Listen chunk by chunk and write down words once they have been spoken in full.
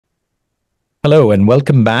Hello, and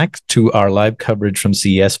welcome back to our live coverage from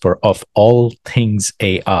CES of all things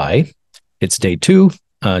AI. It's day two,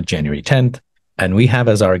 January 10th, and we have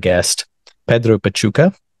as our guest Pedro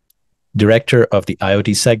Pachuca, director of the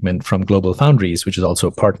IoT segment from Global Foundries, which is also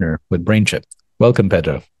a partner with BrainChip. Welcome,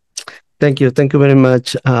 Pedro. Thank you. Thank you very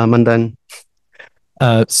much, Mandan.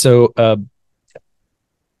 Well,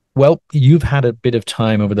 you've had a bit of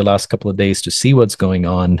time over the last couple of days to see what's going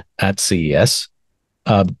on at CES.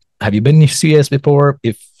 Have you been to CES before?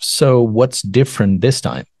 If so, what's different this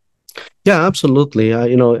time? Yeah, absolutely.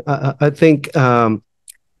 I think the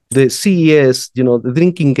CES, the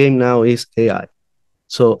drinking game now is AI.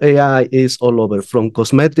 So AI is all over, from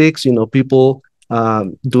cosmetics, people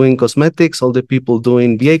doing cosmetics, all the people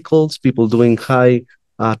doing vehicles, people doing high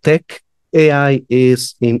tech. AI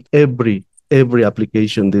is in every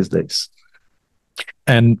application these days.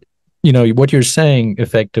 And what you're saying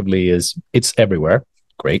effectively is it's everywhere.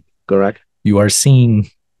 Great. Correct. You are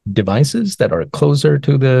seeing devices that are closer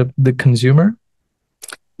to the consumer.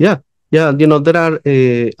 Yeah. There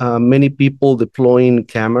are many people deploying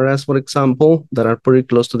cameras, for example, that are pretty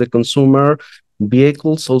close to the consumer.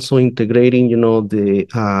 Vehicles also integrating, the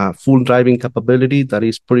full driving capability that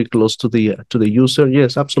is pretty close to the user.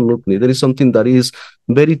 Yes, absolutely. There is something that is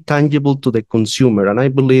very tangible to the consumer, and I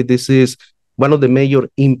believe this is one of the major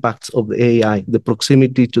impacts of the AI, the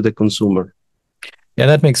proximity to the consumer. Yeah,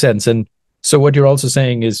 that makes sense. And so what you're also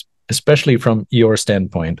saying is, especially from your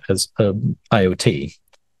standpoint as IoT,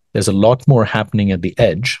 there's a lot more happening at the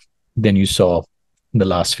edge than you saw in the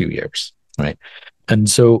last few years, right? And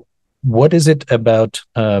so what is it about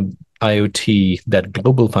IoT that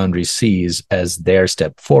Global Foundries sees as their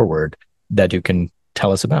step forward that you can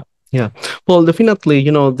tell us about? Yeah, well, definitely,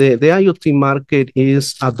 the IoT market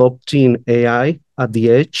is adopting AI at the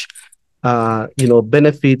edge.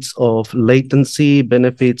 Benefits of latency,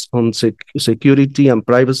 benefits on security and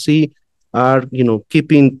privacy are,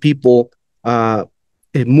 keeping people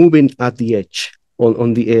moving at the edge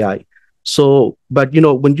on the AI. So, but,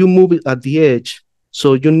 when you move it at the edge,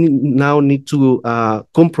 so you now need to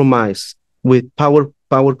compromise with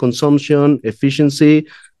power consumption, efficiency.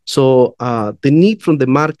 So the need from the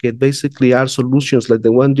market basically are solutions like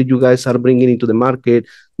the one that you guys are bringing into the market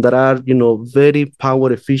that are, very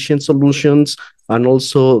power efficient solutions. And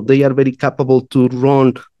also they are very capable to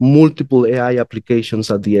run multiple AI applications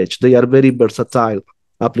at the edge. They are very versatile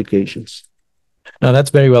applications. No, that's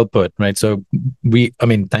very well put, right? So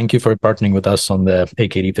thank you for partnering with us on the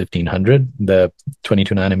AKD 1500. The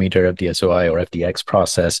 22 nanometer FDSOI or FDX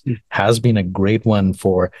process has been a great one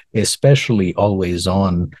for especially always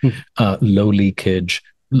on low leakage,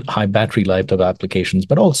 high battery life of applications,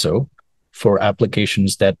 but also for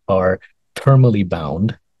applications that are thermally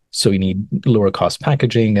bound. So you need lower cost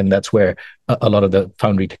packaging, and that's where a lot of the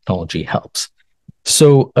foundry technology helps.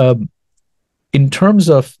 So in terms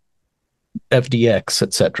of FDX,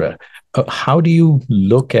 etc. How do you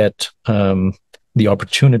look at the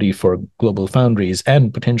opportunity for Global Foundries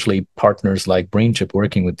and potentially partners like BrainChip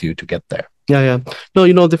working with you to get there? Yeah.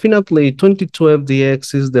 No, definitely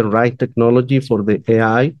 22FDX is the right technology for the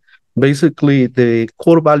AI. Basically, the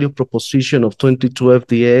core value proposition of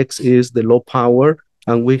 22FDX is the low power,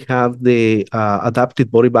 and we have the adaptive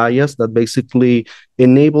body bias that basically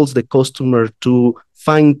enables the customer to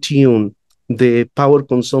fine-tune the power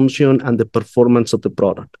consumption and the performance of the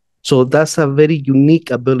product. So that's a very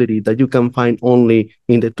unique ability that you can find only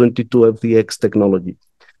in the 22FDX technology.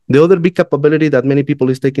 The other big capability that many people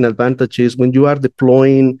is taking advantage is when you are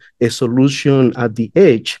deploying a solution at the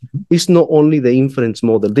edge, it's not only the inference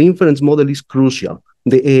model. The inference model is crucial,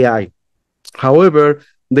 the AI. However,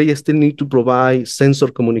 they still need to provide sensor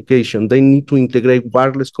communication. They need to integrate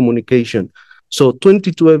wireless communication. So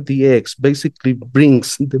 22FDX basically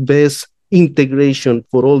brings the best integration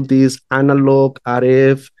for all these analog,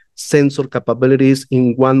 RF, sensor capabilities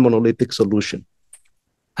in one monolithic solution.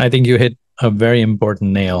 I think you hit a very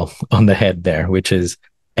important nail on the head there, which is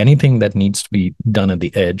anything that needs to be done at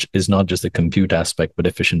the edge is not just the compute aspect, but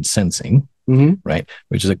efficient sensing, right?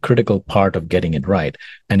 Which is a critical part of getting it right.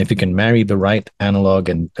 And if you can marry the right analog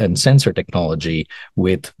and sensor technology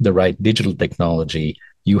with the right digital technology,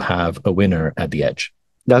 you have a winner at the edge.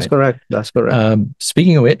 That's correct. That's correct.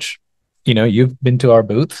 Speaking of which, you've been to our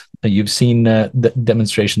booth, you've seen the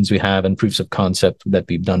demonstrations we have and proofs of concept that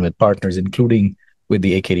we've done with partners, including with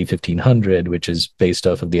the AKD 1500, which is based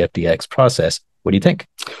off of the FDX process. What do you think?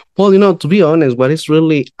 Well, to be honest, what is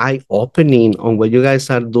really eye-opening on what you guys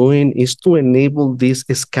are doing is to enable this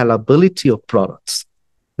scalability of products.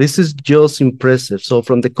 This is just impressive. So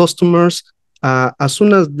from the customers, as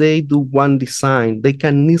soon as they do one design, they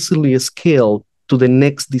can easily scale to the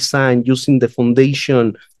next design using the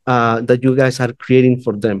foundation that you guys are creating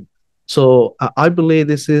for them. So I believe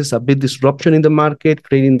this is a big disruption in the market,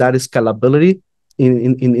 creating that scalability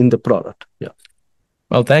in the product. Yeah.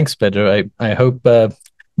 Well, thanks, Pedro. I hope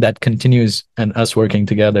that continues and us working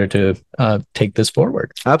together to take this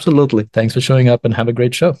forward. Absolutely. Thanks for showing up and have a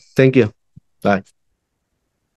great show. Thank you. Bye.